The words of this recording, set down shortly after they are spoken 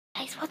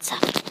guys, what's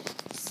up?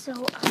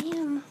 So I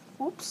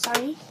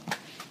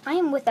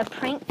am with a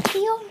prank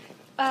video.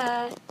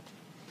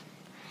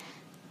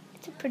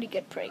 It's a pretty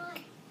good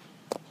prank.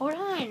 Hold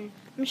on,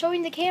 I'm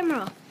showing the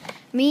camera.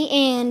 Me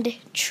and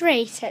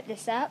Trey set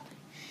this up.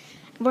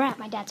 We're at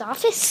my dad's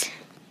office.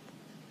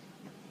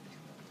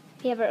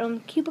 We have our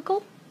own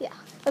cubicle. Yeah,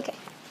 okay.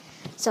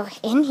 So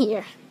in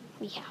here,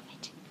 we have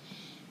it.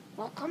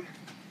 Welcome.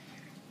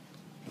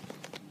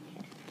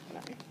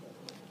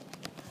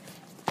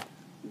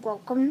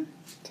 Welcome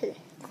to the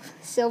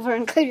Silver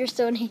and Clear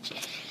Age.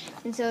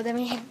 And so then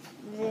we have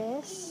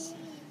this.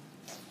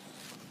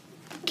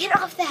 Get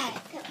off that!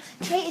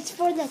 Trey, it's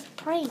for the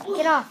prank.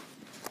 Get off.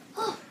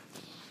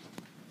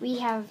 We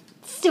have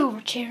silver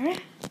chair,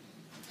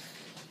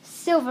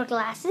 silver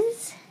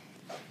glasses,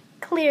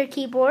 clear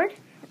keyboard,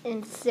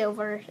 and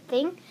silver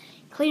thing,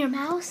 clear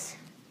mouse.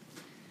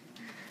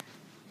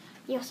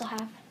 We also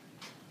have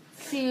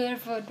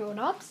silver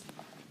doorknobs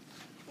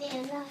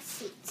and a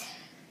seat.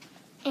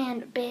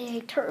 And a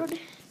big turd.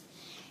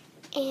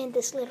 And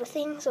this little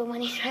thing, so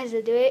when he tries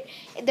to do it,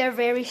 they're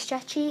very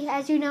stretchy,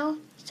 as you know.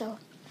 So,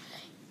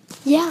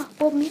 yeah,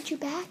 we'll meet you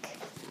back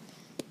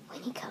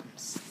when he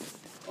comes.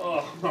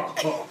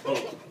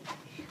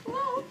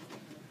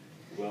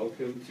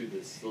 Welcome to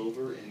the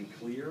Sliver and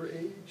Clear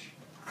Age.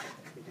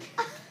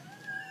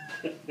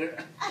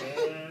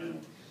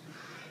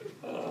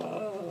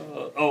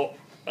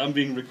 I'm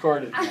being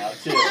recorded now,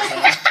 too,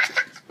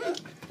 huh?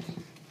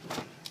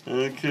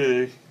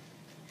 Okay.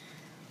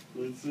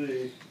 Let's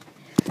see.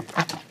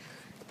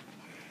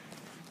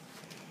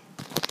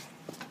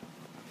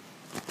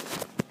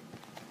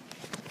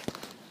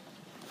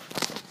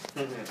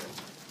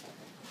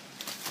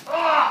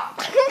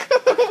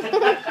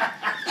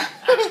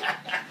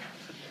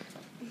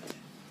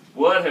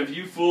 What have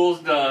you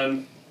fools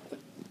done?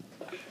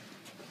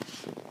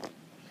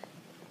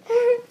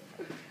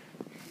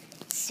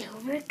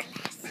 Silver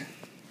glass.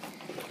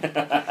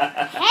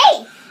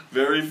 Hey!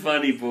 Very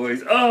funny,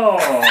 boys. Oh!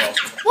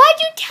 Why'd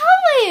you tell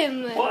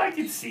him? Well, I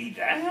can see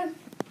that.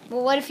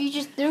 Well, what if you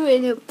just threw it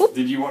and it, boop?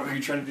 Were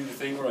you trying to do the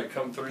thing where I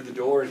come through the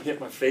door and hit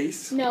my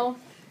face? No.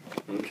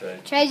 Okay.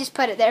 Trey just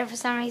put it there for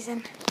some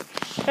reason.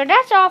 So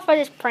that's all for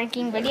this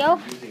pranking video.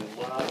 I'm using a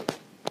lot of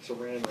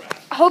saran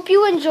wrap. I hope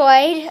you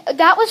enjoyed.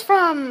 That was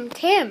from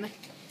Tim.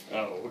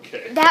 Oh,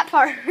 okay. That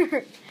part.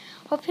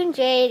 Hope you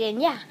enjoyed,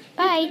 and yeah,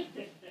 bye.